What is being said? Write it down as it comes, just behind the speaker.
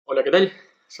Hola, ¿qué tal?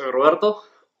 Soy Roberto.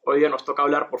 Hoy día nos toca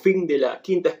hablar por fin de la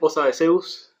quinta esposa de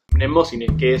Zeus, Mnemósine,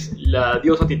 que es la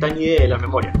diosa titánide de la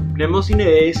memoria.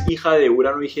 Mnemósine es hija de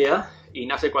Urano y Gea y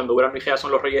nace cuando Urano y Gea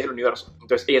son los reyes del universo.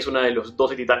 Entonces ella es una de los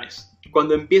 12 titanes.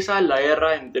 Cuando empieza la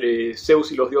guerra entre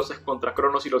Zeus y los dioses contra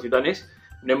Cronos y los titanes,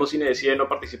 Mnemósine decide no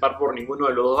participar por ninguno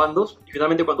de los dos bandos y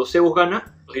finalmente cuando Zeus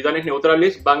gana, los titanes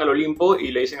neutrales van al Olimpo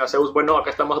y le dicen a Zeus, bueno, acá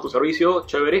estamos a tu servicio,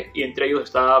 chévere, y entre ellos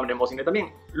está Mnemósine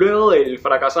también. Luego del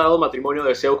fracasado matrimonio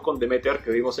de Zeus con Demeter que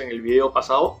vimos en el video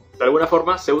pasado, de alguna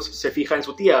forma Zeus se fija en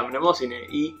su tía Mnemósine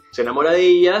y se enamora de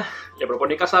ella, le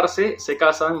propone casarse, se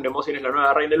casan, Mnemósine es la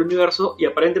nueva reina del universo y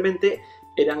aparentemente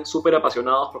eran súper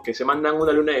apasionados porque se mandan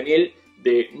una luna de miel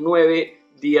de 9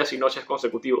 días y noches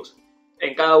consecutivos.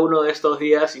 En cada uno de estos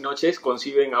días y noches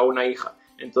conciben a una hija.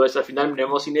 Entonces al final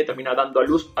Mnemósine termina dando a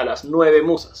luz a las 9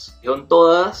 musas. Son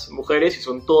todas mujeres y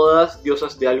son todas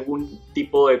diosas de algún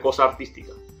tipo de cosa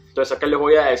artística. Entonces acá les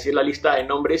voy a decir la lista de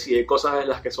nombres y de cosas de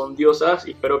las que son diosas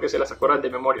y espero que se las acuerden de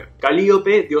memoria.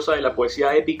 Calíope, diosa de la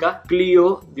poesía épica.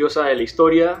 Clio, diosa de la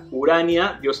historia.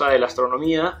 Urania, diosa de la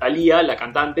astronomía. Talía, la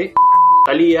cantante.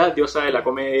 Talía, diosa de la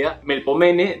comedia.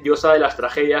 Melpomene, diosa de las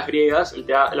tragedias griegas,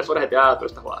 las obras de teatro,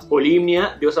 estas cosas.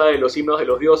 Polimnia, diosa de los himnos de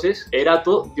los dioses.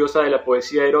 Erato, diosa de la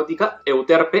poesía erótica.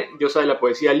 Euterpe, diosa de la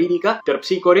poesía lírica.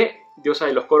 Terpsícore, diosa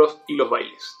de los coros y los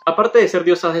bailes. Aparte de ser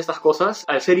diosas de estas cosas,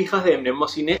 al ser hijas de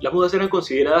Mnemósine, las musas eran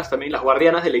consideradas también las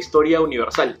guardianas de la historia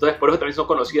universal. Entonces por eso también son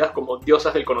conocidas como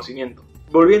diosas del conocimiento.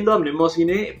 Volviendo a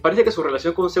Mnemósine, parece que su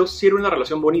relación con Zeus sí era una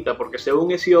relación bonita, porque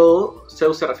según Hesíodo,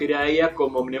 Zeus se refiere a ella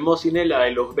como Mnemósine, la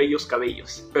de los bellos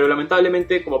cabellos. Pero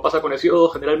lamentablemente, como pasa con Hesíodo,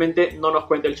 generalmente no nos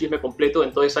cuenta el chisme completo,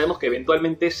 entonces sabemos que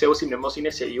eventualmente Zeus y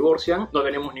Mnemósine se divorcian. No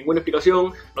tenemos ninguna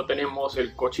explicación, no tenemos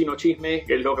el cochino chisme,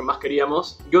 que es lo que más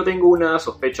queríamos. Yo tengo una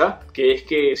sospecha, que es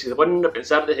que si se ponen a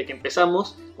pensar desde que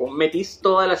empezamos con Metis,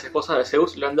 todas las esposas de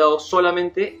Zeus le han dado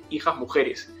solamente hijas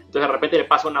mujeres. Entonces de repente le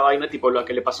pasa una vaina tipo lo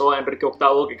que le pasó a Enrique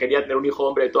VIII, que quería tener un hijo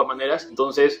hombre de todas maneras.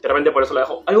 Entonces de repente por eso la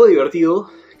dejó. Algo divertido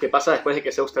que pasa después de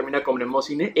que Zeus termina con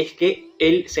Mnemósine es que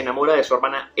él se enamora de su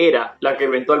hermana Hera, la que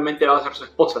eventualmente va a ser su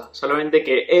esposa. Solamente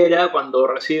que Hera, cuando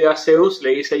recibe a Zeus,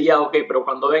 le dice ya, ok, pero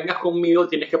cuando vengas conmigo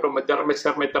tienes que prometerme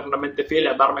serme eternamente fiel y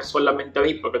amarme solamente a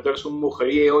mí, porque tú eres un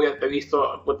mujeriego, ya te he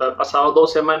visto, puta, han pasado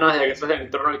 2 semanas desde que estás en el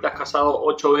trono y te has casado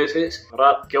 8 veces,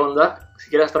 ¿verdad? ¿Qué onda? Si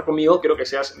quieres estar conmigo, quiero que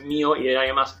seas mío y de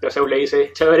nadie más. Pero Zeus le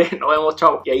dice, chévere, nos vemos,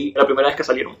 chao. Y ahí la primera vez que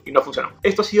salieron y no funcionó.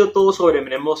 Esto ha sido todo sobre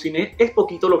Mnemósine. Es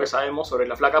poquito lo que sabemos sobre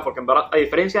la flaca porque en verdad, a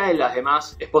diferencia de las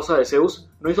demás esposas de Zeus,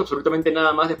 no hizo absolutamente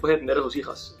nada más después de tener a sus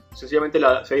hijas. Sencillamente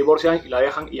se divorcian y la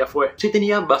dejan y ya fue. Sí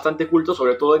tenía bastante culto,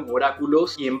 sobre todo en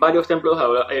oráculos y en varios templos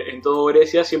en toda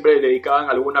Grecia siempre le dedicaban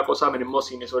alguna cosa a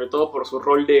Mnemósine, sobre todo por su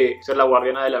rol de ser la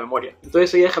guardiana de la memoria.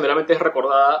 Entonces ella generalmente es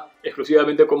recordada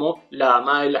exclusivamente como la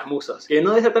amada de las musas. Que no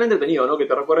debe ser tan entretenido, ¿no? Que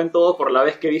te recuerden todos por la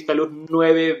vez que viste a luz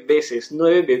 9 veces,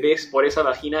 9 bebés por esa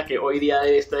vagina que hoy día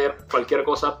debe estar cualquier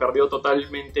cosa, perdió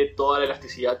totalmente toda la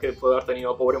elasticidad que puede haber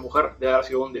tenido pobre mujer, debe haber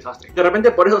sido un desastre. De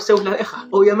repente por eso Zeus la deja,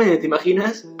 obviamente, ¿te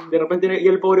imaginas? De repente y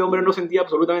el pobre hombre no sentía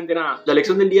absolutamente nada. La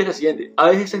lección del día es la siguiente: a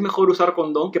veces es mejor usar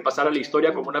condón que pasar a la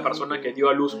historia como una persona que dio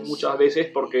a luz muchas veces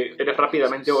porque eres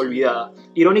rápidamente olvidada.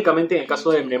 Irónicamente en el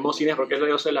caso de Mnemósine, porque es la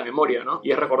diosa de la memoria, ¿no?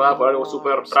 Y es recordada por algo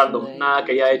súper random, nada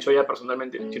que haya hecho ella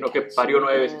personalmente, sino que parió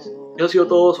 9 veces. Eso ha sido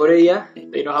todo sobre ella.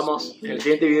 De ahí nos vamos en el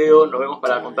siguiente video, nos vemos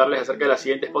para contarles acerca de la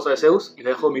siguiente esposa de Zeus. Y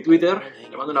les dejo mi Twitter,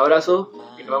 les mando un abrazo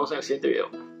y nos vemos en el siguiente video.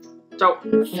 Chao.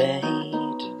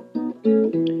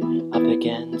 Up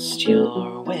against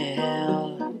your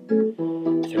will,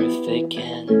 through thick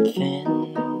and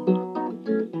thin,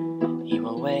 you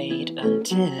will wait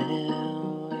until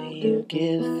you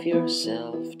give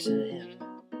yourself to